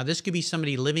industry, now this could be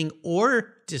somebody living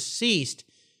or deceased,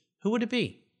 who would it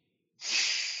be?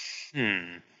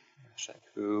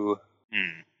 Who?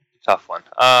 Tough one.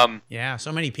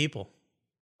 So many people.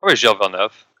 Probably Gilles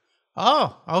Villeneuve.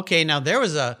 Oh, okay. Now there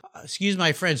was excuse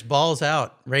my French, balls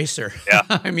out racer. Yeah.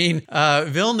 I mean,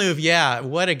 Villeneuve,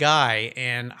 what a guy.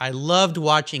 And I loved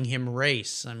watching him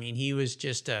race. I mean, he was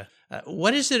just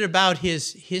what is it about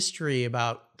his history,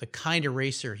 about the kind of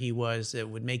racer he was that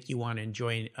would make you want to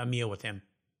enjoy a meal with him?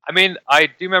 I mean, I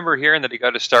do remember hearing that he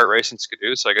got to start racing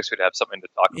Skidoo, so I guess we'd have something to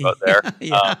talk about there.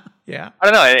 Yeah. I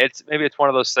don't know. Maybe it's one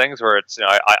of those things where it's,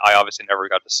 I obviously never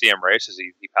got to see him race, as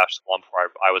he passed long before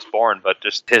I was born, but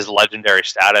just his legendary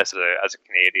status as a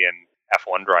Canadian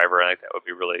F1 driver, I think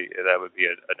that would be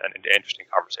an interesting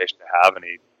conversation to have. And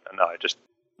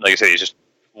like I said, he's just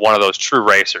one of those true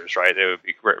racers, right? It would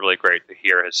be really great to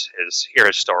hear his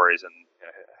stories and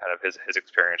kind of his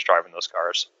experience driving those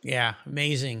cars. Yeah,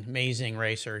 amazing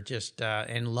racer, just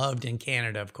and loved in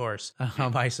Canada, of course,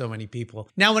 by so many people.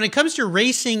 Now, when it comes to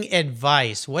racing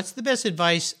advice, what's the best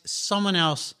advice someone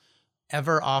else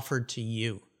ever offered to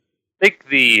you? I think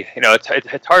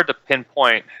it's hard to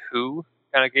pinpoint who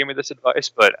kind of gave me this advice,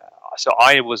 but so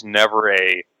I was never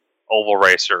a oval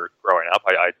racer growing up.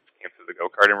 I came through the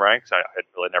go-karting ranks. I had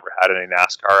really never had any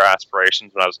NASCAR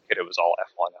aspirations. When I was a kid, it was all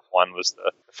F1. F1 was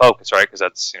the focus, right? Because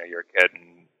that's, you're a kid,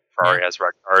 and Ferrari has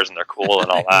red cars and they're cool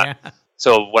and all that. Yeah.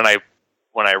 So when I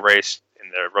raced in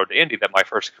the Road to Indy, that my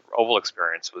first oval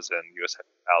experience was in USA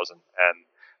 2000, and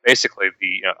basically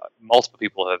multiple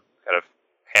people have kind of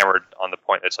hammered on the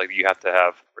point that it's like you have to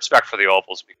have respect for the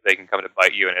ovals because they can come to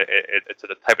bite you, and it's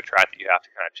the type of track that you have to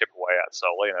kind of chip away at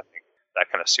slowly, and I think that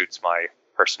kind of suits my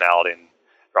personality and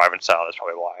driving style. That's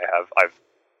probably why I've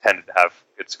tended to have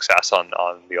good success on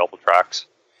the oval tracks.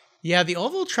 Yeah, the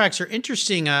oval tracks are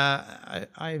interesting.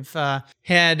 I've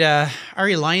had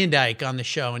Arie Luyendyk on the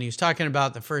show, and he was talking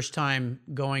about the first time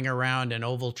going around an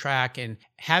oval track and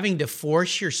having to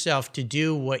force yourself to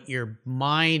do what your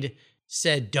mind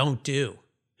said don't do.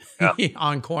 Yeah.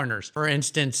 On corners. For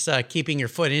instance, keeping your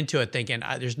foot into it, thinking,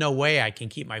 there's no way I can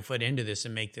keep my foot into this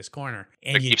and make this corner.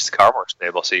 And it keeps the car more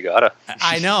stable, so you gotta.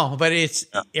 I know, but it's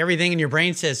everything in your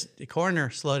brain says, corner,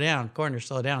 slow down, corner,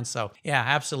 slow down. So yeah,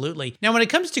 absolutely. Now, when it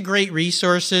comes to great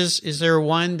resources, is there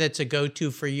one that's a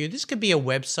go-to for you? This could be a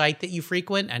website that you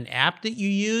frequent, an app that you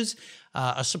use,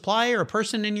 a supplier, a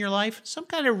person in your life, some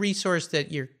kind of resource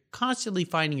that you're constantly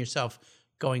finding yourself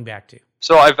going back to.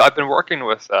 So I've been working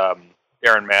with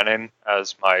Darren Manning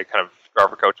as my kind of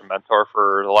driver coach and mentor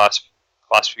for the last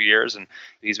few years, and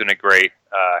he's been a great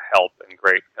help and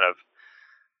great kind of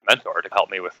mentor to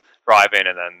help me with driving,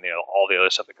 and then all the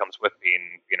other stuff that comes with being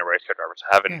a race car driver. So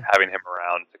having him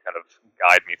around to kind of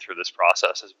guide me through this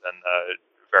process has been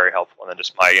very helpful. And then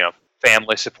just my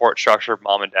family support structure,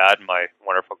 mom and dad, and my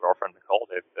wonderful girlfriend Nicole,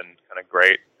 they've been kind of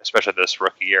great, especially this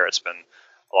rookie year. It's been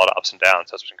a lot of ups and downs,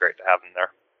 so it's been great to have them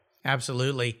there.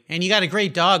 Absolutely. And you got a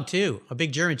great dog, too, a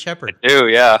big German Shepherd. I do,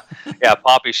 yeah. Yeah,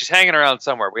 Poppy. She's hanging around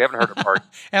somewhere. We haven't heard her bark.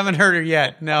 Haven't heard her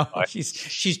yet. No,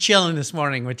 she's chilling this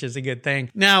morning, which is a good thing.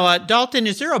 Now, Dalton,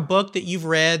 is there a book that you've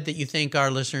read that you think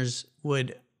our listeners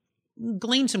would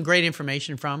glean some great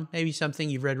information from? Maybe something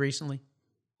you've read recently?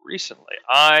 Recently?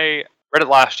 I read it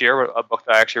last year. A book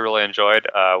that I actually really enjoyed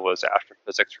was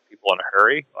Astrophysics for People in a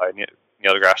Hurry by Neil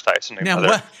deGrasse Tyson.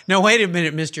 Now, wait a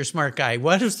minute, Mr. Smart Guy.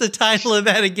 What is the title of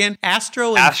that again?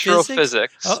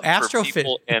 Astrophysics. Oh,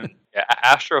 Astrophysics.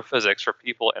 Astrophysics for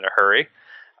People in a Hurry.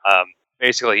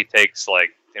 Basically, he takes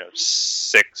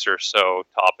 6 or so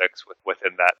topics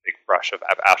within that big brush of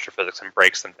astrophysics and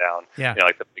breaks them down. Yeah.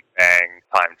 Like the Big Bang,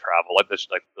 time travel, like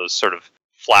those sort of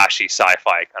flashy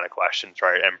sci-fi kind of questions,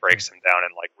 right? And breaks them down in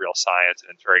real science,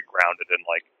 and it's very grounded in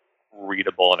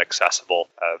readable and accessible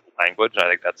language. And I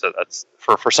think that's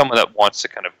for someone that wants to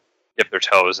kind of dip their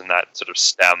toes in that sort of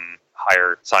STEM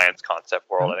higher science concept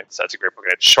world. I think that's a great book.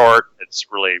 It's short, it's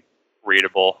really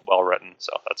readable, well written,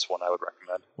 so that's one I would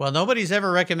recommend. Well, nobody's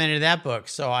ever recommended that book,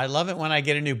 so I love it when I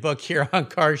get a new book here on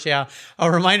Cars Yeah. A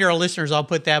reminder, our listeners, I'll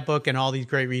put that book and all these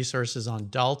great resources on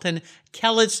Dalton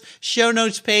Kellett's show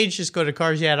notes page. Just go to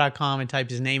carsyeah.com and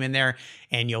type his name in there,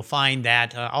 and you'll find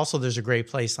that. Also, there's a great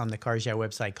place on the Cars Yeah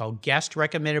website called Guest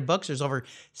Recommended Books. There's over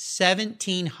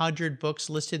 1,700 books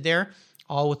listed there,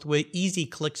 all with easy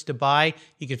clicks to buy.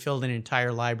 You could fill an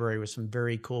entire library with some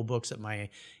very cool books that my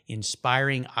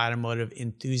inspiring automotive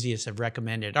enthusiasts have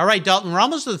recommended. All right, Dalton, we're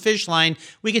almost to the finish line.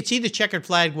 We can see the checkered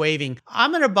flag waving.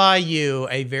 I'm going to buy you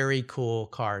a very cool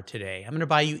car today. I'm going to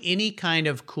buy you any kind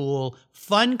of cool,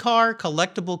 fun car,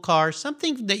 collectible car,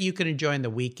 something that you can enjoy on the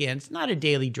weekends, not a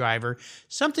daily driver,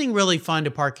 something really fun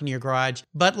to park in your garage.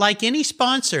 But like any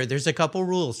sponsor, there's a couple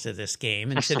rules to this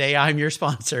game, and today I'm your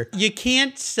sponsor. You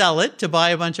can't sell it to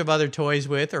buy a bunch of other toys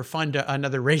with or fund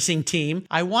another racing team.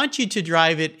 I want you to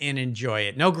drive it and enjoy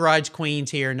it. No garage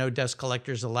queens here, no dust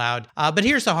collectors allowed. But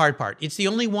here's the hard part. It's the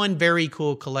only one very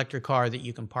cool collector car that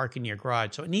you can park in your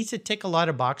garage. So it needs to tick a lot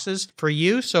of boxes for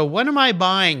you. So what am I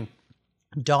buying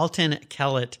Dalton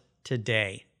Kellett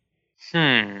today?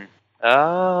 Well,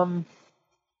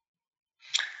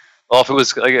 if it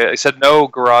was, like I said, no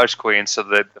garage queen, so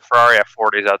the Ferrari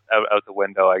F40 is out the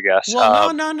window, I guess.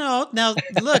 Well, no. Now,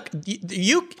 look,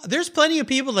 there's plenty of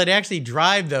people that actually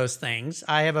drive those things.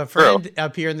 I have a friend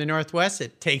up here in the Northwest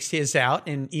that takes his out,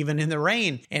 and even in the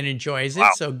rain, and enjoys it.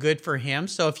 Wow. So good for him.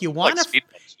 So if you want a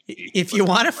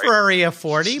Ferrari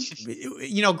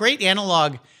F40, great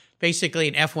analog, basically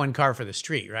an F1 car for the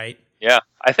street, right? Yeah,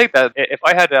 I think that if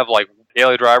I had to have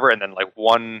daily driver and then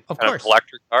one kind of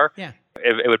collector car, yeah.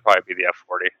 It would probably be the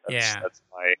F40. That's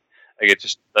my, it's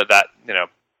just that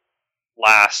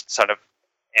last sort of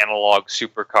analog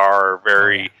supercar,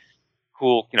 very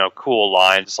cool, cool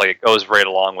lines. It goes right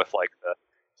along with the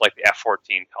F14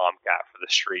 Tomcat for the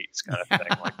streets kind of thing,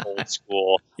 old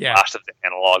school, last of the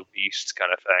analog beasts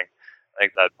kind of thing. I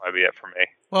think that'd probably be it for me.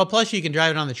 Well, plus you can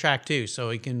drive it on the track too, so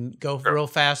you can go real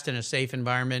fast in a safe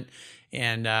environment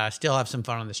and still have some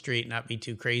fun on the street, not be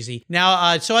too crazy.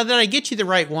 Now, so that I get you the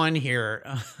right one here,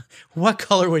 what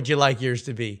color would you like yours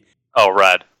to be? Oh,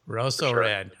 red. Rosso sure.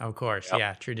 red, of course. Yep.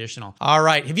 Yeah, traditional. All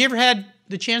right. Have you ever had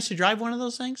the chance to drive one of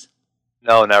those things?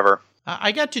 No, never.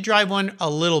 I got to drive one a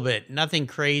little bit, nothing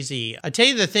crazy. I tell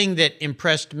you, the thing that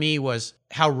impressed me was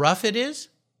how rough it is.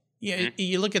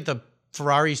 You look at the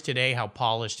Ferraris today, how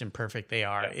polished and perfect they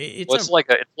are. Yeah. It's like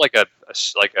a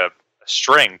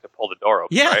string to pull the door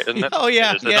open, right? Isn't it? Oh,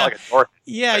 yeah. It's not like a door.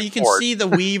 Yeah, like you can Ford. see the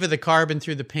weave of the carbon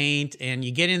through the paint, and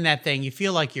you get in that thing, you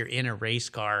feel like you're in a race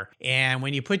car. And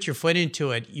when you put your foot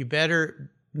into it, you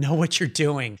better know what you're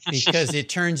doing because it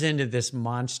turns into this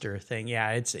monster thing.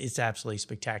 Yeah, it's absolutely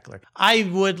spectacular. I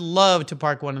would love to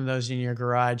park one of those in your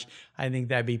garage. I think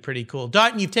that'd be pretty cool.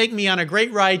 Dalton, you've taken me on a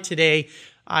great ride today.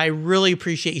 I really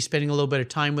appreciate you spending a little bit of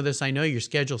time with us. I know your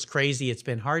schedule's crazy. It's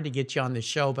been hard to get you on this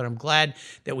show, but I'm glad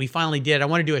that we finally did. I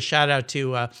want to do a shout out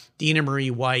to Dina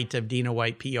Marie White of Dina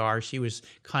White PR. She was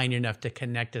kind enough to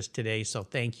connect us today, so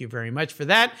thank you very much for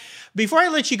that. Before I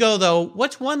let you go, though,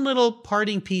 what's one little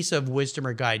parting piece of wisdom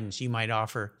or guidance you might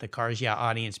offer the Cars Yeah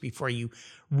audience before you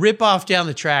rip off down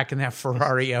the track in that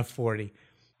Ferrari F40?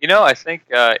 I think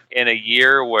in a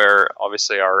year where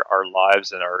obviously our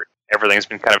lives and everything's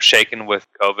been kind of shaken with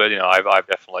COVID, I've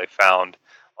definitely found a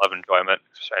lot of enjoyment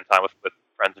spending time with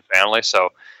friends and family. So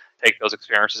take those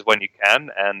experiences when you can.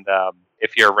 And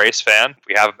if you're a race fan,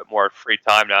 we have a bit more free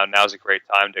time now. Now's a great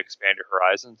time to expand your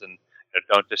horizons and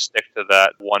don't just stick to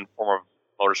that one form of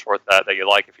motorsport that you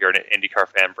like. If you're an IndyCar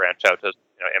fan, branch out to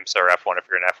IMSA or F1. If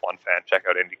you're an F1 fan, check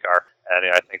out IndyCar.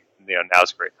 And I think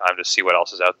now's a great time to see what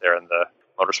else is out there in the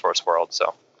motorsports world.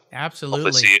 So.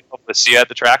 Absolutely. Hopefully see you at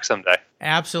the track someday.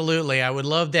 Absolutely. I would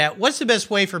love that. What's the best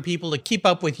way for people to keep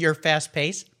up with your fast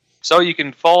pace? So you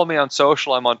can follow me on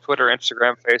social. I'm on Twitter,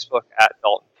 Instagram, Facebook, at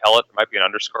Dalton Kellett. There might be an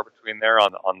underscore between there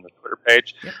on the Twitter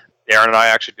page. Yep. Darren and I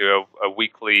actually do a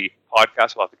weekly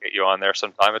podcast. We'll have to get you on there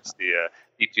sometime. It's the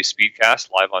D2 Speedcast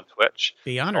live on Twitch.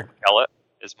 Be honored. Dalton Kellett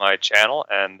is my channel.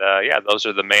 And those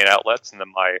are the main outlets. And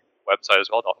then my website as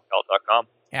well, daltonkellett.com.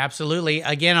 Absolutely.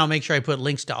 Again, I'll make sure I put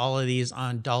links to all of these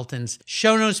on Dalton's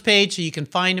show notes page so you can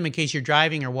find them in case you're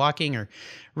driving or walking or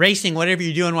racing, whatever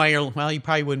you're doing you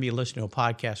probably wouldn't be listening to a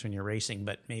podcast when you're racing,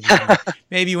 but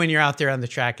maybe when you're out there on the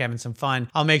track having some fun,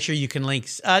 I'll make sure you can link.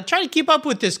 Try to keep up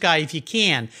with this guy if you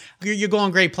can. You're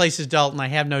going great places, Dalton. I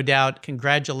have no doubt.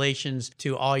 Congratulations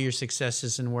to all your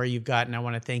successes and where you've gotten. I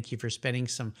want to thank you for spending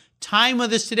some time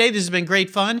with us today. This has been great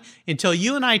fun. Until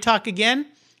you and I talk again,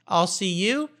 I'll see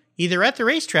you either at the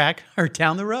racetrack or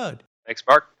down the road. Thanks,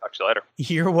 Mark. Talk to you later.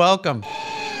 You're welcome.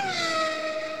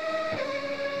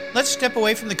 Let's step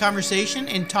away from the conversation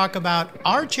and talk about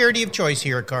our charity of choice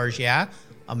here at Cars Yeah,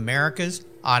 America's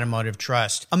Automotive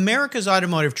Trust. America's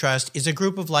Automotive Trust is a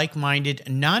group of like-minded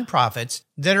nonprofits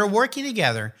that are working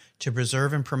together to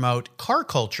preserve and promote car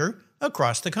culture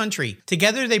across the country.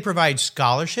 Together, they provide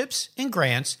scholarships and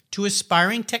grants to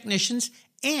aspiring technicians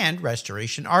and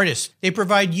restoration artists. They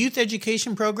provide youth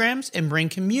education programs and bring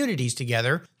communities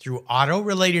together through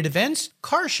auto-related events,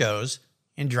 car shows,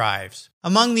 and drives.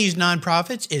 Among these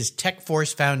nonprofits is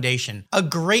TechForce Foundation, a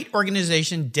great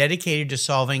organization dedicated to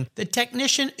solving the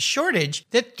technician shortage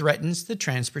that threatens the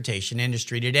transportation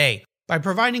industry today. By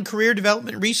providing career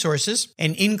development resources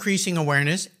and increasing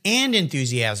awareness and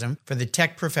enthusiasm for the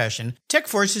tech profession,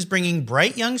 TechForce is bringing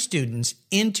bright young students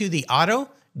into the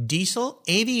auto, diesel,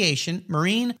 aviation,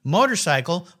 marine,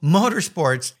 motorcycle,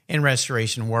 motorsports, and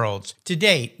restoration worlds. To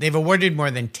date, they've awarded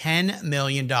more than $10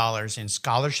 million in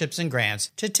scholarships and grants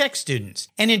to tech students.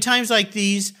 And in times like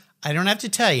these, I don't have to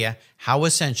tell you how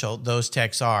essential those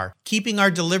techs are, keeping our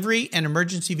delivery and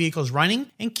emergency vehicles running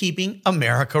and keeping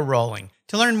America rolling.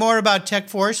 To learn more about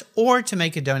TechForce or to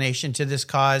make a donation to this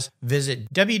cause,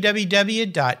 visit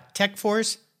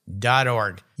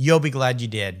www.techforce.org. You'll be glad you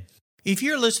did. If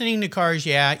you're listening to Cars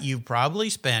Yeah, you've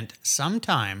probably spent some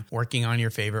time working on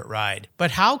your favorite ride. But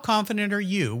how confident are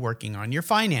you working on your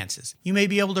finances? You may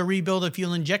be able to rebuild a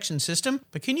fuel injection system,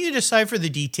 but can you decipher the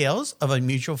details of a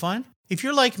mutual fund? If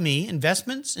you're like me,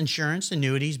 investments, insurance,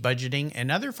 annuities, budgeting,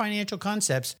 and other financial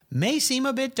concepts may seem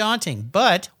a bit daunting,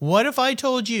 but what if I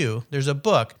told you there's a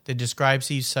book that describes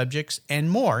these subjects and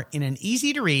more in an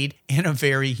easy-to-read and a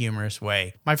very humorous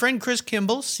way? My friend Chris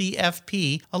Kimball,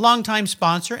 CFP, a longtime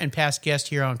sponsor and past guest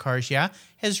here on Cars Yeah,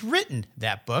 has written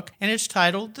that book, and it's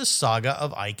titled The Saga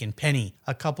of Ike and Penny,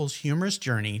 a couple's humorous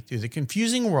journey through the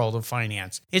confusing world of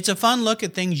finance. It's a fun look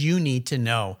at things you need to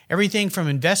know. Everything from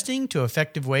investing to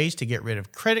effective ways to get rid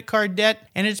of credit card debt,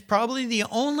 and it's probably the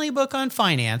only book on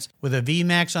finance with a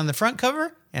VMAX on the front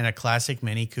cover and a classic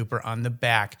Mini Cooper on the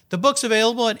back. The book's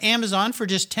available at Amazon for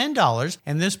just $10,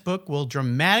 and this book will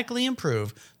dramatically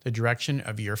improve the direction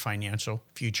of your financial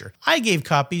future. I gave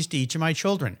copies to each of my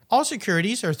children. All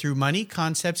securities are through Money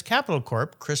Concepts Capital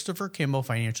Corp. Christopher Kimball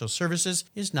Financial Services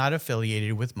is not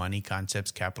affiliated with Money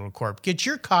Concepts Capital Corp. Get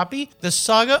your copy, The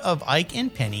Saga of Ike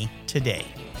and Penny, today.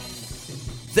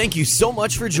 Thank you so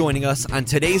much for joining us on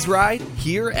today's ride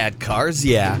here at Cars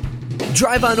Yeah.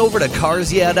 Drive on over to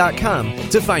carsyeah.com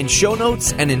to find show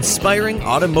notes and inspiring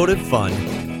automotive fun.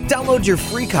 Download your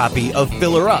free copy of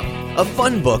Filler Up, a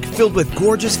fun book filled with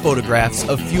gorgeous photographs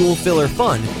of fuel filler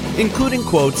fun, including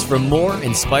quotes from more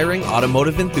inspiring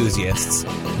automotive enthusiasts.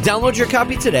 Download your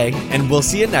copy today, and we'll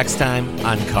see you next time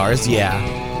on Cars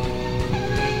Yeah.